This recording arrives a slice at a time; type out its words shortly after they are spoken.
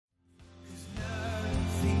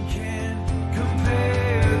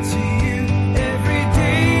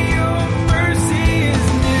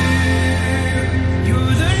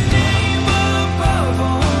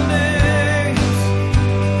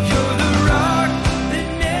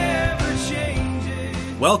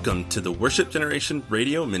Welcome to the Worship Generation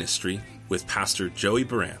Radio Ministry with Pastor Joey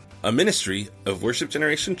Baran, a ministry of Worship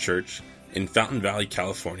Generation Church in Fountain Valley,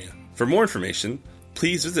 California. For more information,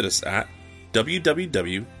 please visit us at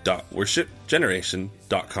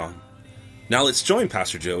www.worshipgeneration.com. Now let's join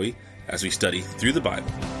Pastor Joey as we study through the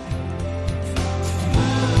Bible.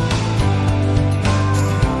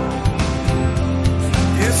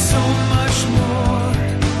 There's so much more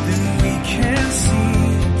than we can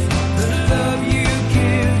see. The love you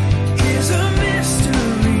give is a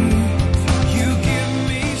mystery. You give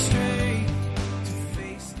me strength to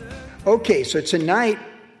face the... Okay, so tonight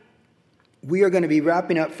we are going to be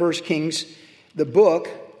wrapping up 1 Kings, the book.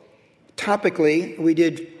 Topically, we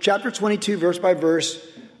did chapter 22 verse by verse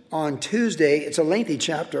on Tuesday. It's a lengthy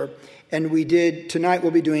chapter. And tonight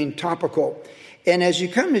we'll be doing topical. And as you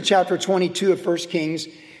come to chapter 22 of 1 Kings,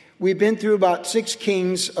 we've been through about 6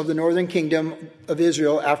 kings of the northern kingdom of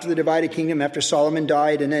Israel after the divided kingdom, after Solomon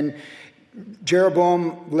died. And then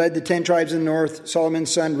Jeroboam led the 10 tribes in the north,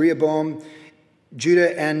 Solomon's son Rehoboam,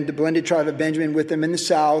 Judah and the blended tribe of Benjamin with them in the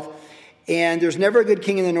south. And there's never a good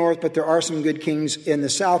king in the north, but there are some good kings in the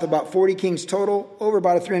south, about 40 kings total over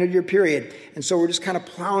about a 300-year period. And so we're just kind of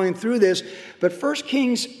plowing through this. But 1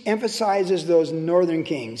 Kings emphasizes those northern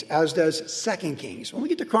kings, as does 2 Kings. When we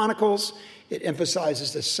get to Chronicles, it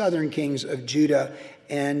emphasizes the southern kings of Judah.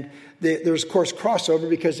 And there's, of course, crossover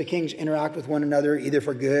because the kings interact with one another, either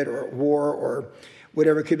for good or war or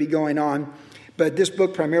whatever could be going on. But this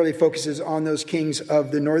book primarily focuses on those kings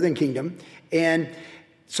of the northern kingdom. And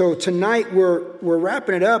so tonight we're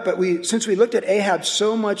wrapping it up, but since we looked at Ahab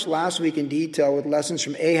so much last week in detail with lessons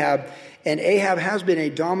from Ahab, and Ahab has been a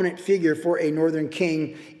dominant figure for a northern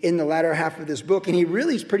king in the latter half of this book, and he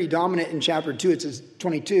really is pretty dominant in chapter 2. It's his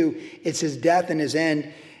 22. It's his death and his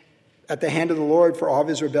end at the hand of the Lord for all of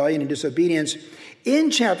his rebellion and disobedience.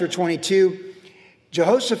 In chapter 22,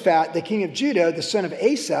 Jehoshaphat, the king of Judah, the son of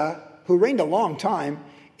Asa, who reigned a long time,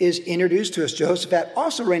 is introduced to us. Jehoshaphat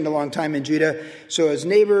also reigned a long time in Judah, so as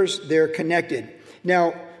neighbors, they're connected.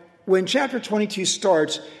 Now, when chapter 22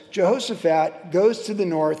 starts, Jehoshaphat goes to the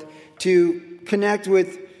north to connect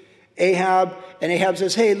with Ahab, and Ahab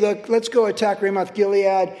says, hey, look, let's go attack Ramoth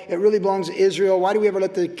Gilead. It really belongs to Israel. Why do we ever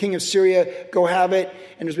let the king of Syria go have it?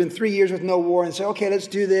 And there's been 3 years with no war, and say, okay, let's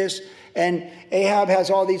do this. And Ahab has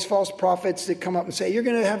all these false prophets that come up and say, you're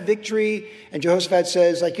going to have victory. And Jehoshaphat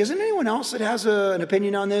says, isn't anyone else that has an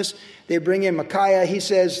opinion on this? They bring in Micaiah. He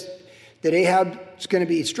says that Ahab is going to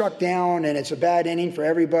be struck down and it's a bad ending for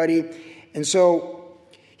everybody. And so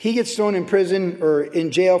he gets thrown in prison or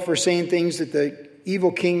in jail for saying things that the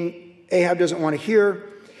evil king Ahab doesn't want to hear.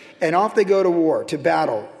 And off they go to war, to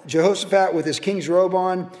battle. Jehoshaphat with his king's robe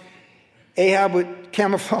on. Ahab would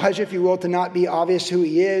camouflage, if you will, to not be obvious who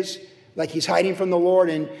he is. Like he's hiding from the Lord,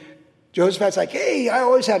 and Jehoshaphat's like, hey, I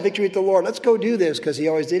always have victory with the Lord. Let's go do this, because he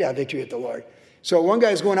always did have victory with the Lord. So one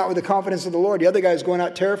guy's going out with the confidence of the Lord. The other guy's going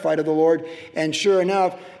out terrified of the Lord. And sure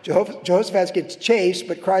enough, Jehoshaphat gets chased,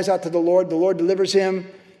 but cries out to the Lord. The Lord delivers him.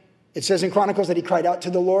 It says in Chronicles that he cried out to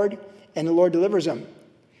the Lord, and the Lord delivers him.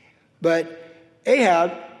 But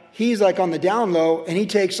Ahab, he's like on the down low, and he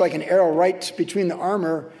takes like an arrow right between the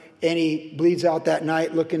armor, and he bleeds out that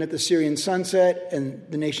night looking at the Syrian sunset and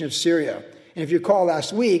the nation of Syria. And if you recall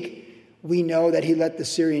last week, we know that he let the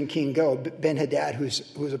Syrian king go, Ben-Hadad, who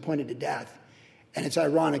was appointed to death. And it's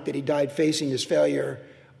ironic that he died facing his failure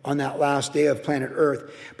on that last day of planet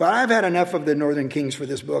Earth. But I've had enough of the northern kings for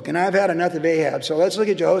this book, and I've had enough of Ahab. So let's look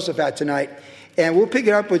at Jehoshaphat tonight. And we'll pick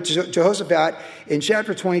it up with Jehoshaphat in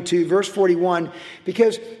chapter 22, verse 41,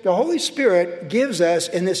 because the Holy Spirit gives us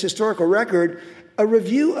in this historical record a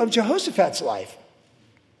review of Jehoshaphat's life.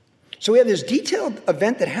 So we have this detailed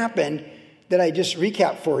event that happened that I just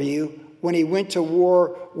recapped for you when he went to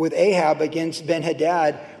war with Ahab against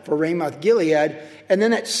Ben-Hadad for Ramoth Gilead. And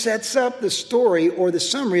then that sets up the story or the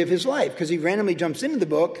summary of his life, because he randomly jumps into the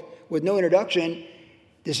book with no introduction.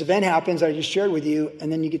 This event happens I just shared with you,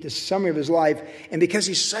 and then you get the summary of his life. And because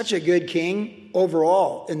he's such a good king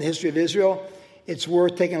overall in the history of Israel, it's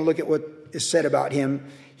worth taking a look at what is said about him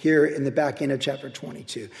here in the back end of chapter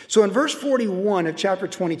 22. So in verse 41 of chapter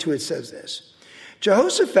 22, it says this: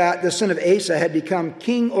 Jehoshaphat, the son of Asa, had become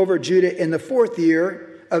king over Judah in the 4th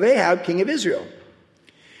year of Ahab, king of Israel.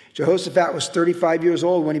 Jehoshaphat was 35 years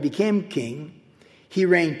old when he became king. He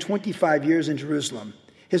reigned 25 years in Jerusalem.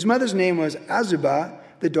 His mother's name was Azubah,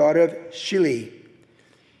 the daughter of Shili.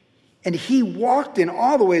 And he walked in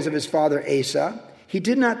all the ways of his father Asa. He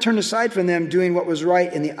did not turn aside from them, doing what was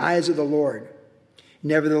right in the eyes of the Lord.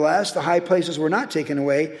 Nevertheless, the high places were not taken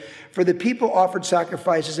away, for the people offered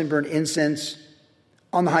sacrifices and burned incense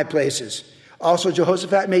on the high places. Also,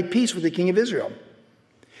 Jehoshaphat made peace with the king of Israel.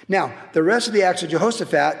 Now, the rest of the acts of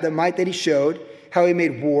Jehoshaphat, the might that he showed, how he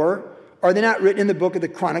made war, are they not written in the book of the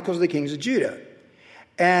Chronicles of the Kings of Judah?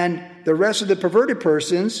 And the rest of the perverted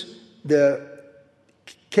persons, the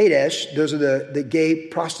Kadesh, those are the gay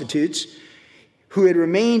prostitutes, who had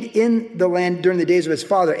remained in the land during the days of his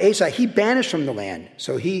father, Asa, he banished from the land.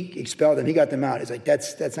 So he expelled them. He got them out. He's like,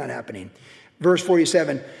 that's not happening. Verse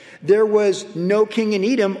 47, there was no king in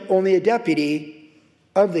Edom, only a deputy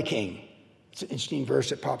of the king. It's an interesting verse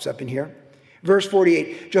that pops up in here. Verse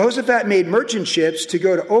 48, Jehoshaphat made merchant ships to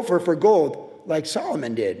go to Ophir for gold, like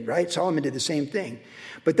Solomon did, right? Solomon did the same thing.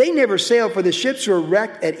 But they never sailed, for the ships were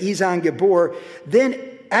wrecked at Ezon-Geber.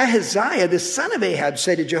 Then Ahaziah, the son of Ahab,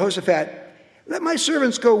 said to Jehoshaphat, let my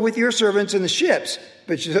servants go with your servants in the ships.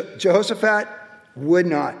 But Jehoshaphat would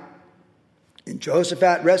not. And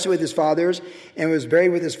Jehoshaphat rested with his fathers and was buried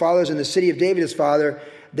with his fathers in the city of David his father.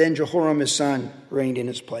 Then Jehoram his son reigned in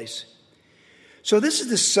his place. So this is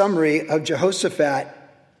the summary of Jehoshaphat,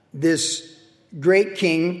 this great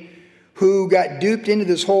king who got duped into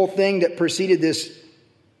this whole thing that preceded this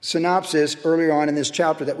synopsis earlier on in this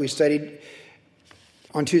chapter that we studied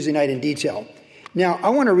on Tuesday night in detail. Now, I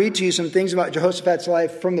want to read to you some things about Jehoshaphat's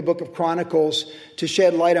life from the book of Chronicles to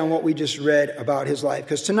shed light on what we just read about his life.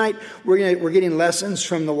 Because tonight we're getting lessons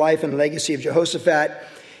from the life and legacy of Jehoshaphat.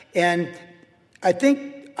 And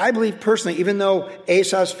I believe personally, even though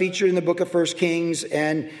Asa is featured in the book of 1 Kings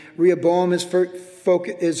and Rehoboam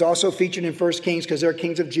is also featured in 1 Kings because they're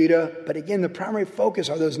kings of Judah. But again, the primary focus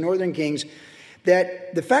are those northern kings.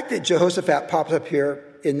 That the fact that Jehoshaphat pops up here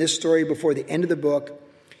in this story before the end of the book,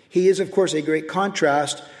 he is, of course, a great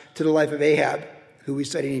contrast to the life of Ahab, who we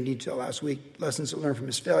studied in detail last week, lessons to learn from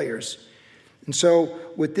his failures. And so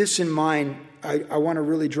with this in mind, I want to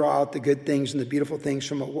really draw out the good things and the beautiful things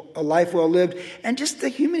from a life well lived and just the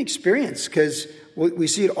human experience, because we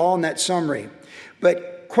see it all in that summary.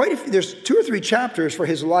 But there's 2 or 3 chapters for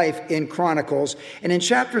his life in Chronicles. And in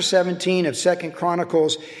chapter 17 of 2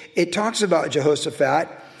 Chronicles, it talks about Jehoshaphat.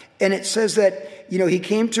 And it says that, he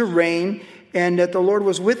came to reign and that the Lord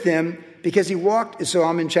was with him because he walked. So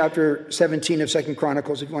I'm in chapter 17 of 2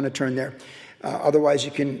 Chronicles if you want to turn there. Otherwise,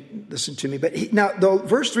 you can listen to me. But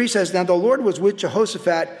verse 3 says, now the Lord was with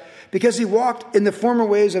Jehoshaphat because he walked in the former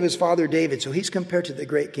ways of his father David. So he's compared to the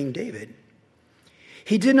great King David.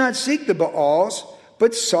 He did not seek the Baals,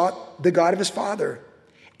 but sought the God of his father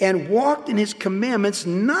and walked in his commandments,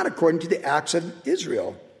 not according to the acts of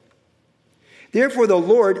Israel. Therefore the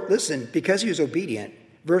Lord, listen, because he was obedient,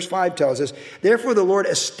 verse 5 tells us, therefore the Lord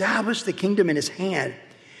established the kingdom in his hand,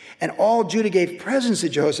 and all Judah gave presents to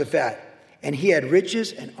Jehoshaphat, and he had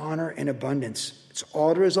riches and honor and abundance. It's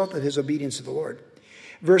all the result of his obedience to the Lord.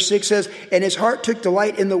 Verse 6 says, and his heart took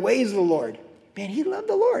delight in the ways of the Lord. Man, he loved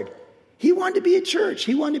the Lord. He wanted to be at church.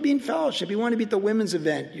 He wanted to be in fellowship. He wanted to be at the women's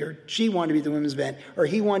event. Or she wanted to be at the women's event. Or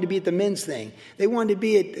he wanted to be at the men's thing. They wanted to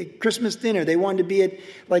be at the Christmas dinner. They wanted to be at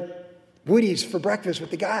Woody's for breakfast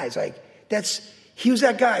with the guys. He was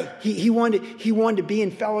that guy. He wanted to be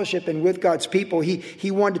in fellowship and with God's people.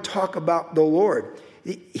 He wanted to talk about the Lord.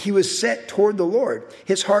 He was set toward the Lord.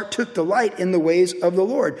 His heart took delight in the ways of the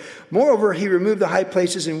Lord. Moreover, he removed the high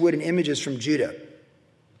places and wooden images from Judah.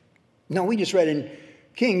 Now, we just read in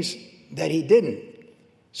Kings that he didn't.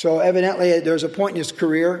 So evidently there's a point in his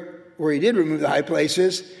career where he did remove the high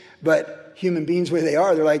places, but human beings, the way they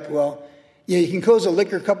are, they're like, well, you can close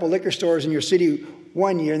a couple liquor stores in your city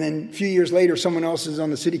one year, and then a few years later, someone else is on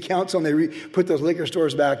the city council, and they put those liquor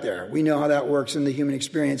stores back there. We know how that works in the human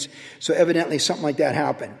experience. So evidently something like that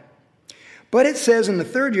happened. But it says in the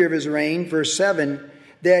 3rd year of his reign, verse 7,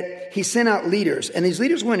 that he sent out leaders. And these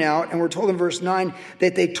leaders went out, and we're told in verse 9,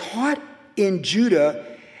 that they taught in Judah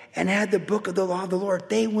and had the book of the law of the Lord.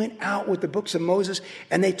 They went out with the books of Moses,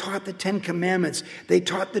 and they taught the 10 commandments. They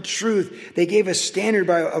taught the truth. They gave a standard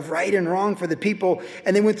of right and wrong for the people,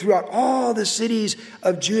 and they went throughout all the cities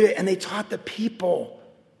of Judah, and they taught the people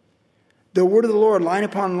the word of the Lord, line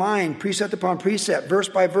upon line, precept upon precept, verse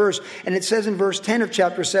by verse. And it says in verse 10 of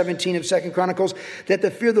chapter 17 of 2 Chronicles that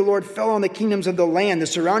the fear of the Lord fell on the kingdoms of the land, the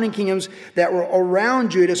surrounding kingdoms that were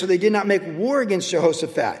around Judah, so they did not make war against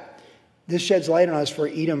Jehoshaphat. This sheds light on us for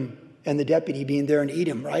Edom and the deputy being there in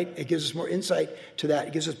Edom, right? It gives us more insight to that.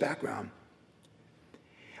 It gives us background.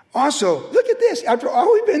 Also, look at this. After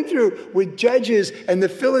all we've been through with Judges and the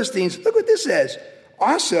Philistines, look what this says.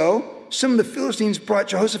 Also, some of the Philistines brought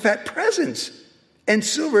Jehoshaphat presents and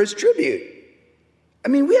silver as tribute. I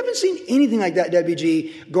mean, we haven't seen anything like that,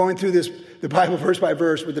 WG, going through the Bible verse by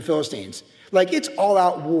verse with the Philistines. Like, it's all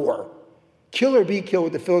out war. Kill or be killed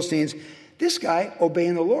with the Philistines. This guy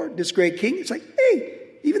obeying the Lord, this great king, it's like, hey,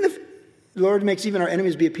 even the Lord makes even our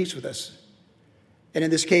enemies be at peace with us. And in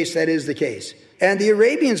this case, that is the case. And the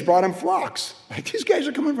Arabians brought him flocks. Like, these guys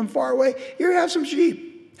are coming from far away. Here, have some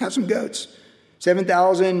sheep, have some goats.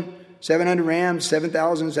 7,700 rams,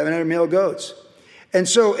 7,700 male goats. And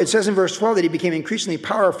so it says in verse 12 that he became increasingly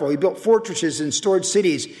powerful. He built fortresses and stored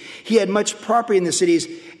cities. He had much property in the cities,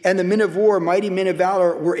 and the men of war, mighty men of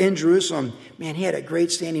valor, were in Jerusalem. Man, he had a great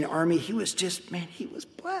standing army. He was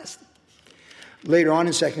blessed. Later on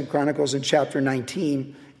in 2 Chronicles in chapter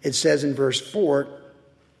 19, it says in verse 4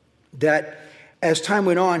 that as time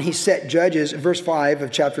went on, he set judges. Verse 5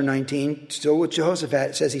 of chapter 19, still with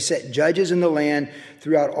Jehoshaphat, it says he set judges in the land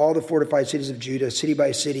throughout all the fortified cities of Judah, city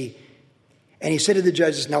by city. And he said to the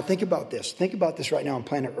judges, now think about this. Think about this right now on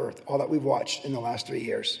planet Earth, all that we've watched in the last 3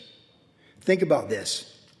 years. Think about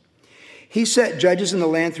this. He set judges in the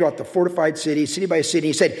land throughout the fortified city, city by city.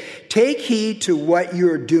 He said, take heed to what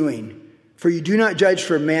you are doing, for you do not judge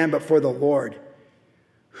for man, but for the Lord,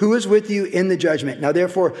 who is with you in the judgment. Now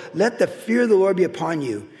therefore, let the fear of the Lord be upon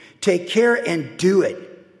you. Take care and do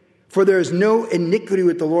it. For there is no iniquity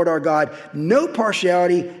with the Lord our God, no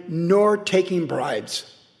partiality, nor taking bribes.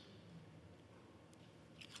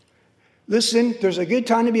 Listen, there's a good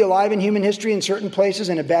time to be alive in human history in certain places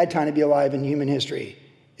and a bad time to be alive in human history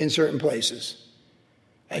in certain places.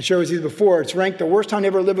 I shared with you before, it's ranked the worst time to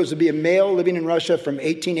ever live was to be a male living in Russia from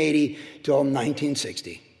 1880 till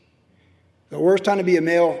 1960. The worst time to be a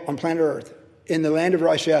male on planet Earth in the land of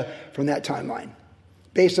Russia from that timeline.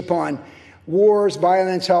 Based upon wars,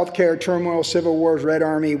 violence, healthcare, turmoil, civil wars, Red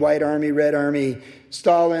Army, White Army, Red Army,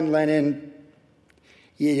 Stalin, Lenin.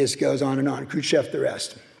 It just goes on and on. Khrushchev, the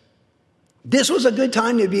rest. This was a good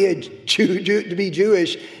time to be to be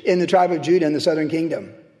Jewish in the tribe of Judah in the southern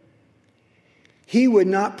kingdom. He would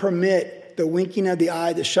not permit the winking of the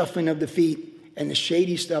eye, the shuffling of the feet, and the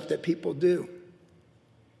shady stuff that people do.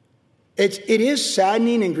 It is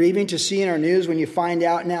saddening and grieving to see in our news when you find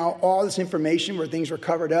out now all this information where things were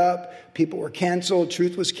covered up, people were canceled,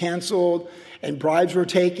 truth was canceled, and bribes were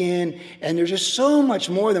taken, and there's just so much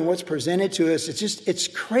more than what's presented to us. It's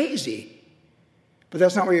crazy. But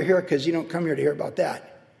that's not why you're here, because you don't come here to hear about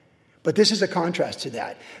that. But this is a contrast to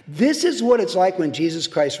that. This is what it's like when Jesus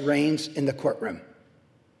Christ reigns in the courtroom.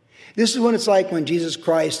 This is what it's like when Jesus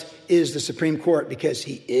Christ is the Supreme Court, because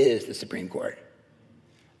he is the Supreme Court.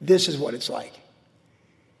 This is what it's like.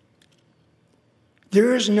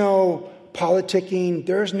 There is no politicking,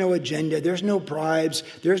 there's no agenda, there's no bribes,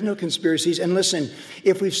 there's no conspiracies. And listen,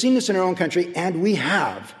 if we've seen this in our own country, and we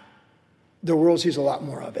have, the world sees a lot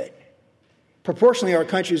more of it. Proportionally, our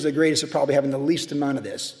country is the greatest at probably having the least amount of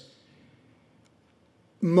this.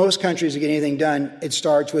 Most countries to get anything done, it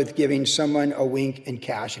starts with giving someone a wink and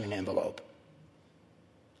cash in an envelope.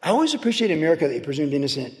 I always appreciate in America that you presumed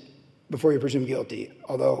innocent before you're presumed guilty,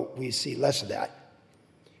 although we see less of that.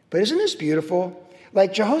 But isn't this beautiful?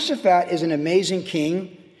 Like, Jehoshaphat is an amazing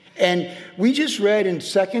king, and we just read in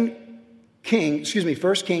 1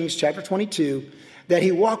 Kings chapter 22, that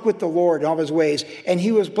he walked with the Lord in all of his ways, and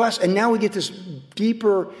he was blessed. And now we get this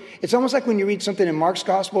deeper, it's almost like when you read something in Mark's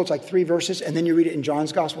gospel, it's like 3 verses, and then you read it in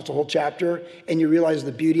John's gospel, it's a whole chapter, and you realize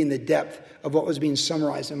the beauty and the depth of what was being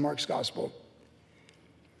summarized in Mark's gospel.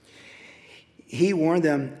 He warned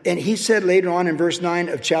them, and he said later on in verse 9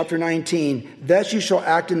 of chapter 19, thus you shall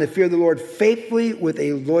act in the fear of the Lord faithfully with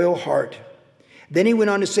a loyal heart. Then he went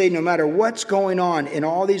on to say, no matter what's going on in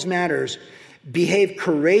all these matters, behave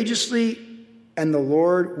courageously, and the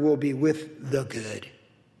Lord will be with the good.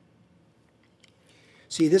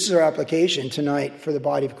 See, this is our application tonight for the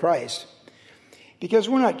body of Christ. Because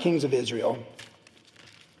we're not kings of Israel,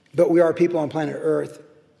 but we are people on planet Earth.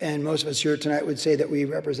 And most of us here tonight would say that we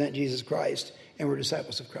represent Jesus Christ and we're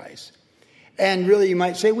disciples of Christ. And really, you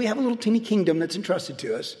might say we have a little teeny kingdom that's entrusted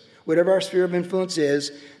to us. Whatever our sphere of influence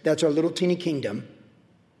is, that's our little teeny kingdom.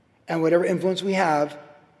 And whatever influence we have,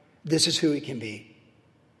 this is who we can be.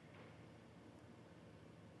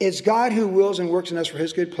 It's God who wills and works in us for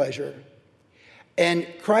his good pleasure. And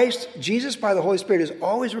Christ, Jesus by the Holy Spirit, is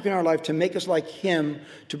always working in our life to make us like him,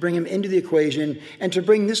 to bring him into the equation, and to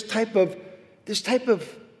bring this type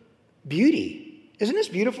of beauty. Isn't this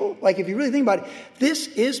beautiful? Like, if you really think about it, this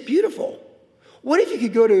is beautiful. What if you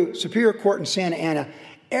could go to Superior Court in Santa Ana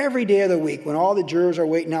every day of the week when all the jurors are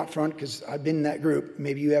waiting out front, because I've been in that group,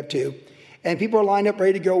 maybe you have too, and people are lined up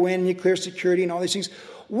ready to go in, and you clear security and all these things.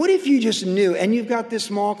 What if you just knew, and you've got this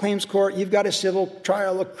small claims court, you've got a civil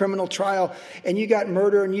trial, a criminal trial, and you got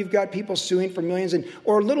murder, and you've got people suing for millions,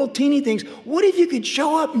 or little teeny things. What if you could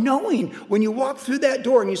show up knowing when you walked through that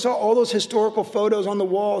door and you saw all those historical photos on the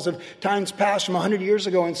walls of times past from 100 years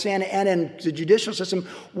ago in Santa Ana and the judicial system?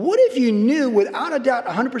 What if you knew without a doubt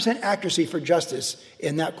 100% accuracy for justice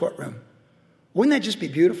in that courtroom? Wouldn't that just be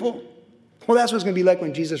beautiful? Well, that's what it's going to be like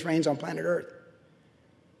when Jesus reigns on planet Earth.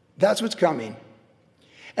 That's what's coming.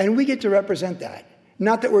 And we get to represent that.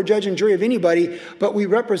 Not that we're judge and jury of anybody, but we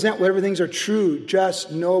represent whatever things are true,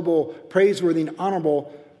 just, noble, praiseworthy, and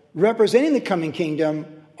honorable, representing the coming kingdom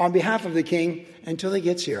on behalf of the King until he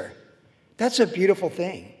gets here. That's a beautiful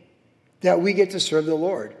thing, that we get to serve the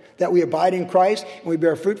Lord, that we abide in Christ and we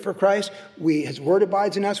bear fruit for Christ. His word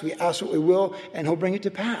abides in us. We ask what we will, and he'll bring it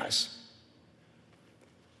to pass.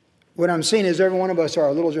 What I'm saying is every one of us are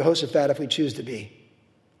a little Jehoshaphat if we choose to be.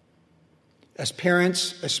 As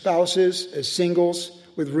parents, as spouses, as singles,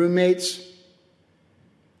 with roommates,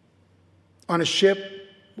 on a ship,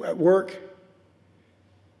 at work,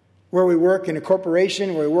 where we work in a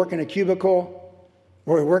corporation, where we work in a cubicle,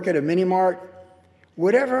 where we work at a mini mart,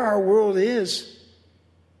 whatever our world is,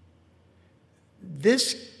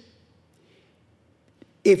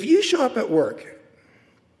 if you show up at work,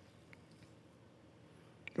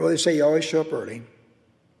 well, they say you always show up early,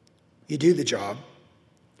 you do the job,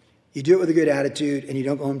 you do it with a good attitude, and you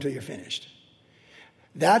don't go home until you're finished.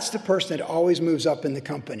 That's the person that always moves up in the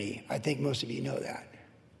company. I think most of you know that.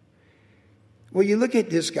 Well, you look at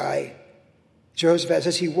this guy, Jehoshaphat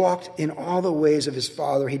says he walked in all the ways of his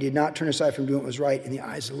father. He did not turn aside from doing what was right in the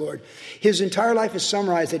eyes of the Lord. His entire life is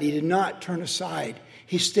summarized that he did not turn aside.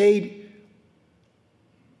 He stayed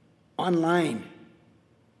online.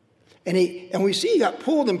 And we see he got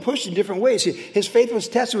pulled and pushed in different ways. His faith was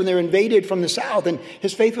tested when they were invaded from the south, and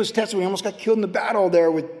his faith was tested when he almost got killed in the battle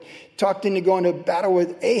there, talked into going to battle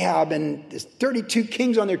with Ahab, and 32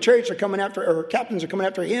 kings on their chariots are coming after, or captains are coming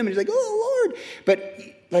after him, and he's like, oh, Lord.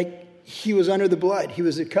 But he was under the blood. He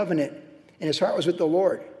was a covenant, and his heart was with the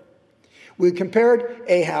Lord. We compared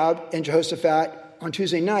Ahab and Jehoshaphat on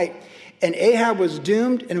Tuesday night, and Ahab was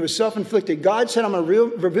doomed and it was self-inflicted. God said, I'm going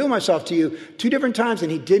to reveal myself to you 2 different times,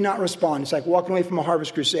 and he did not respond. It's like walking away from a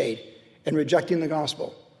harvest crusade and rejecting the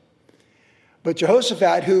gospel. But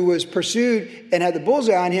Jehoshaphat, who was pursued and had the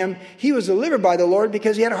bullseye on him, he was delivered by the Lord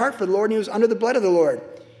because he had a heart for the Lord and he was under the blood of the Lord.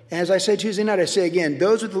 And as I said Tuesday night, I say again,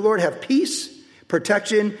 those with the Lord have peace,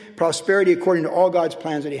 protection, prosperity according to all God's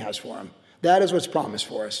plans that he has for them. That is what's promised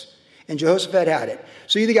for us. And Jehoshaphat had it.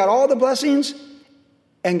 So you either got all the blessings,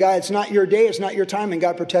 and God, it's not your day, it's not your time, and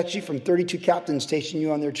God protects you from 32 captains chasing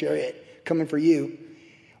you on their chariot, coming for you.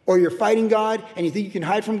 Or you're fighting God, and you think you can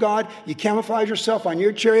hide from God. You camouflage yourself on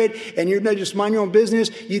your chariot, and you're not just mind your own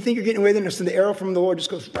business. You think you're getting away with it, and the arrow from the Lord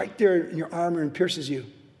just goes right there in your armor and pierces you.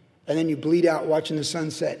 And then you bleed out watching the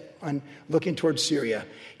sunset, looking towards Syria.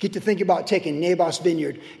 Get to think about taking Naboth's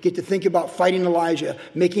vineyard. Get to think about fighting Elijah,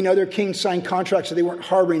 making other kings sign contracts so they weren't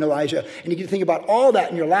harboring Elijah. And you get to think about all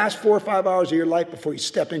that in your last 4 or 5 hours of your life before you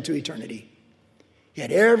step into eternity. He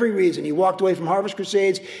had every reason. He walked away from Harvest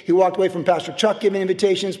Crusades. He walked away from Pastor Chuck giving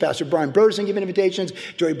invitations, Pastor Brian Burson giving invitations,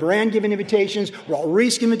 Joey Brand giving invitations, Raul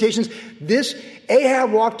Reese giving invitations.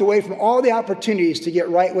 Ahab walked away from all the opportunities to get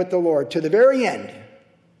right with the Lord to the very end.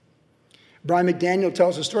 Brian McDaniel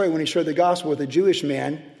tells a story when he shared the gospel with a Jewish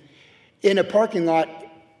man in a parking lot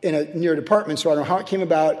near a department store. I don't know how it came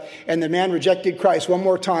about. And the man rejected Christ one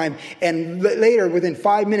more time. And later, within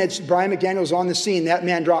 5 minutes, Brian McDaniel's on the scene. That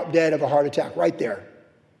man dropped dead of a heart attack right there.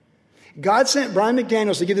 God sent Brian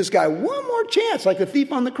McDaniels to give this guy one more chance, like the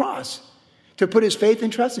thief on the cross, to put his faith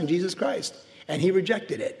and trust in Jesus Christ. And he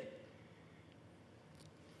rejected it.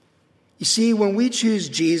 You see, when we choose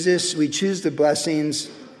Jesus, we choose the blessings,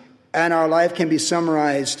 and our life can be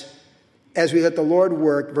summarized as we let the Lord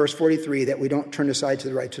work, verse 43, that we don't turn aside to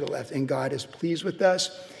the right, to the left. And God is pleased with us.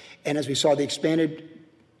 And as we saw the expanded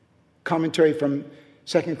commentary from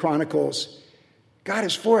 2 Chronicles, God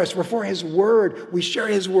is for us. We're for his word. We share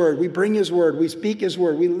his word. We bring his word. We speak his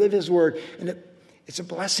word. We live his word. And it's a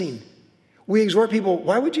blessing. We exhort people,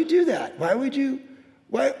 why would you do that? Why would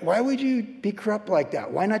you be corrupt like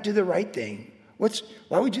that? Why not do the right thing?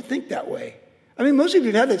 Why would you think that way? I mean, most of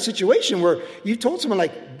you have had that situation where you told someone,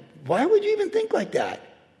 like, why would you even think like that?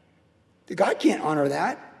 God can't honor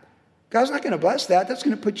that. God's not going to bless that. That's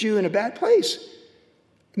going to put you in a bad place.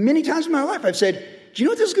 Many times in my life, I've said, do you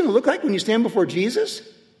know what this is going to look like when you stand before Jesus?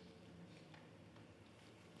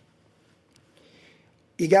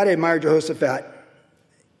 You got to admire Jehoshaphat.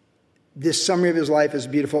 This summary of his life is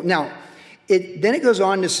beautiful. Now, then it goes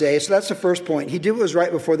on to say, so that's the first point. He did what was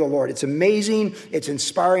right before the Lord. It's amazing, it's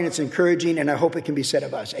inspiring, it's encouraging, and I hope it can be said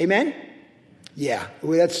of us. Amen? Yeah.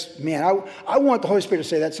 Well, I want the Holy Spirit to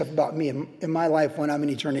say that stuff about me in my life when I'm in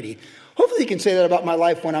eternity. Hopefully he can say that about my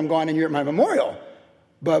life when I'm gone and you're at my memorial.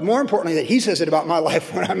 But more importantly, that he says it about my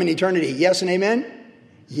life when I'm in eternity. Yes and amen?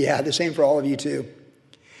 Yeah, the same for all of you too.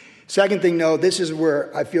 Second thing, this is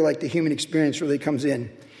where I feel like the human experience really comes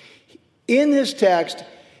in. In this text,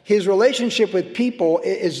 his relationship with people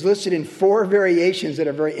is listed in 4 variations that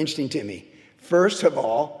are very interesting to me. First of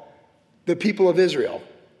all, the people of Israel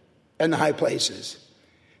and the high places.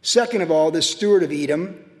 Second of all, the steward of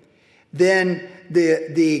Edom. Then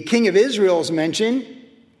the king of Israel is mentioned,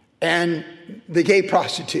 and the gay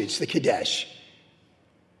prostitutes, the Kadesh.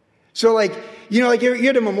 So you're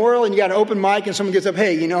at a memorial and you got an open mic and someone gets up,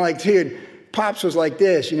 hey, dude, Pops was like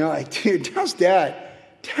this, dude, how's Dad?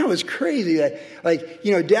 Dad was crazy. Dad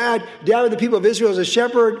with the people of Israel as a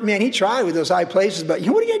shepherd, man, he tried with those high places, but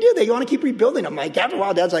what are you going to do? They want to keep rebuilding them. After a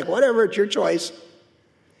while, Dad's like, whatever, it's your choice.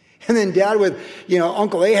 And then Dad with,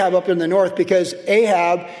 Uncle Ahab up in the north, because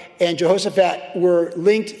Ahab and Jehoshaphat were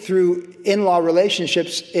linked through in-law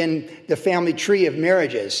relationships in the family tree of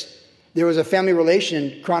marriages. There was a family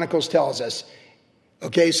relation, Chronicles tells us.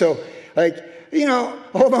 Okay, so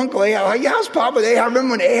old Uncle Ahab, how's Papa with Ahab? I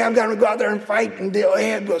remember when Ahab got to go out there and fight, and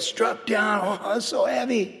Ahab was struck down. Oh, that's so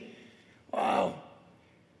heavy. Wow.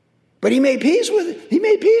 But he made peace with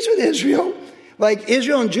Israel.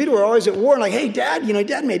 Israel and Judah were always at war. Hey, Dad,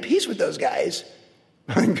 Dad made peace with those guys.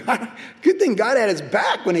 Good thing God had his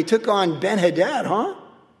back when he took on Ben-Hadad, huh?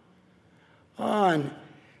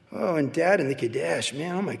 And Dad and the Kadesh,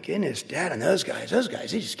 man, oh my goodness, Dad and those guys,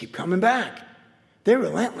 they just keep coming back. They're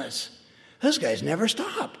relentless. Those guys never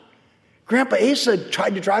stop. Grandpa Asa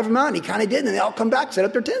tried to drive them out, and he kind of did, and then they all come back, set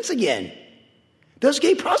up their tents again. Those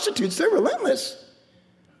gay prostitutes, they're relentless.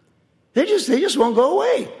 They just won't go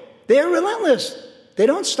away. They're relentless. They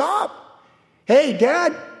don't stop. Hey,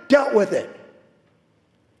 Dad dealt with it.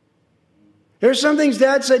 There's some things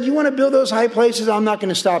Dad said, you want to build those high places, I'm not going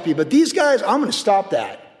to stop you. But these guys, I'm going to stop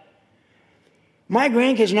that. My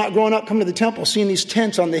grandkids are not growing up coming to the temple, seeing these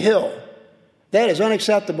tents on the hill. That is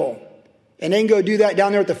unacceptable. And they can go do that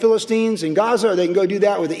down there with the Philistines in Gaza, or they can go do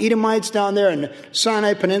that with the Edomites down there in the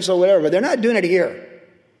Sinai Peninsula, whatever. But they're not doing it here.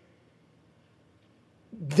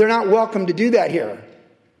 They're not welcome to do that here.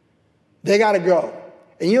 They got to go.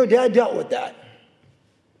 And Dad dealt with that.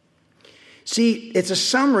 See, it's a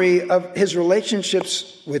summary of his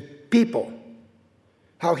relationships with people,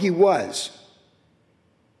 how he was.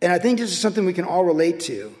 And I think this is something we can all relate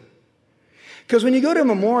to. Because when you go to a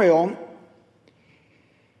memorial,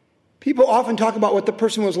 people often talk about what the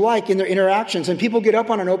person was like in their interactions. And people get up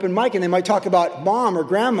on an open mic and they might talk about mom or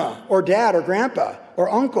grandma or dad or grandpa or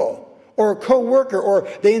uncle or a co-worker, or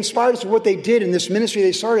they inspired us with what they did in this ministry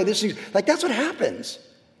they started. That's what happens.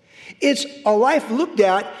 It's a life looked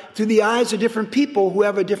at through the eyes of different people who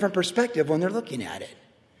have a different perspective when they're looking at it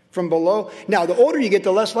from below. Now, the older you get,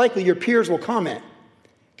 the less likely your peers will comment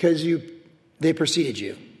because they preceded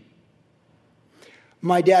you.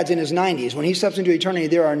 My dad's in his 90s. When he steps into eternity,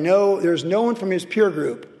 there's no one from his peer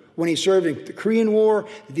group. When he served in the Korean War,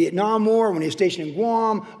 the Vietnam War, when he was stationed in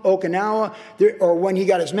Guam, Okinawa, or when he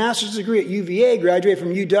got his master's degree at UVA, graduated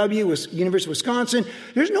from UW, University of Wisconsin.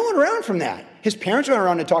 There's no one around from that. His parents aren't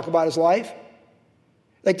around to talk about his life.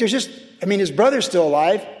 His brother's still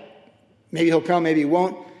alive. Maybe he'll come, maybe he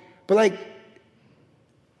won't. But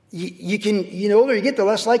the older you get, the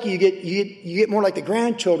less likely you get more like the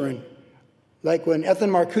grandchildren. Like when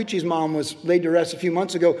Ethan Marcucci's mom was laid to rest a few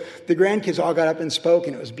months ago, the grandkids all got up and spoke,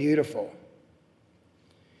 and it was beautiful.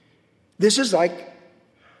 This is like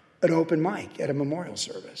an open mic at a memorial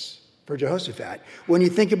service for Jehoshaphat when you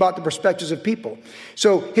think about the perspectives of people.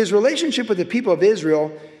 So his relationship with the people of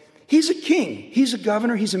Israel, he's a king, he's a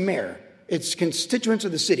governor, he's a mayor. It's constituents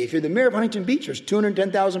of the city. If you're the mayor of Huntington Beach, there's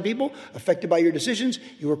 210,000 people affected by your decisions.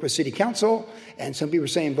 You work with city council, and some people are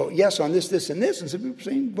saying vote yes on this, this, and this, and some people are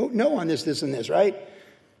saying vote no on this, this, and this, right?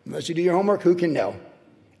 Unless you do your homework, who can know?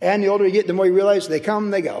 And the older you get, the more you realize they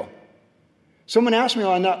come, they go. Someone asked me,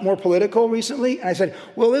 I'm not more political recently, and I said,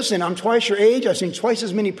 well, listen, I'm twice your age. I've seen twice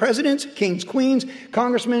as many presidents, kings, queens,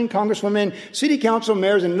 congressmen, congresswomen, city council,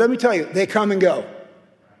 mayors, and let me tell you, they come and go.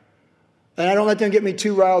 And I don't let them get me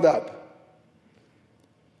too riled up.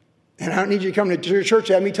 And I don't need you to come to your church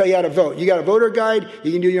to have me tell you how to vote. You got a voter guide,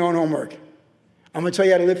 you can do your own homework. I'm going to tell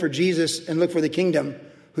you how to live for Jesus and look for the kingdom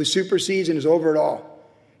who supersedes and is over it all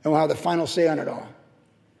and will have the final say on it all.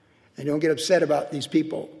 And don't get upset about these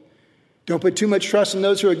people. Don't put too much trust in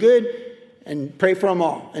those who are good, and pray for them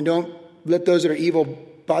all. And don't let those that are evil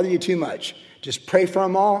bother you too much. Just pray for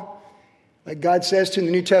them all. Like God says to in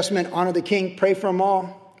the New Testament, honor the king, pray for them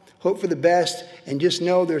all. Hope for the best, and just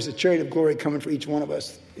know there's a chariot of glory coming for each one of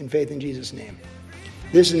us in faith in Jesus' name.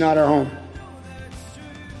 This is not our home.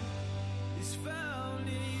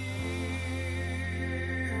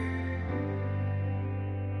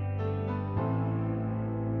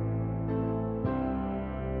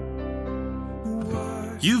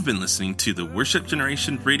 You've been listening to the Worship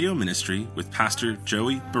Generation Radio Ministry with Pastor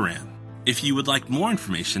Joey Baran. If you would like more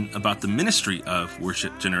information about the ministry of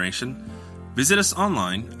Worship Generation, visit us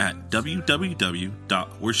online at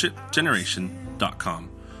www.worshipgeneration.com,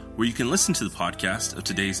 where you can listen to the podcast of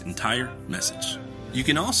today's entire message. You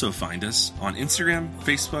can also find us on Instagram,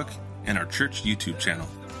 Facebook, and our church YouTube channel.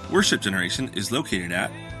 Worship Generation is located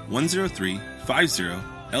at 10350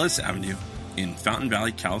 Ellis Avenue in Fountain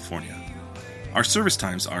Valley, California. Our service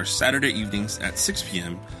times are Saturday evenings at 6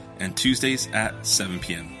 p.m. and Tuesdays at 7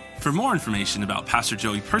 p.m. For more information about Pastor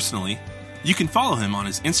Joey personally, you can follow him on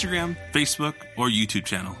his Instagram, Facebook, or YouTube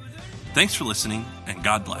channel. Thanks for listening, and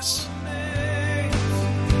God bless.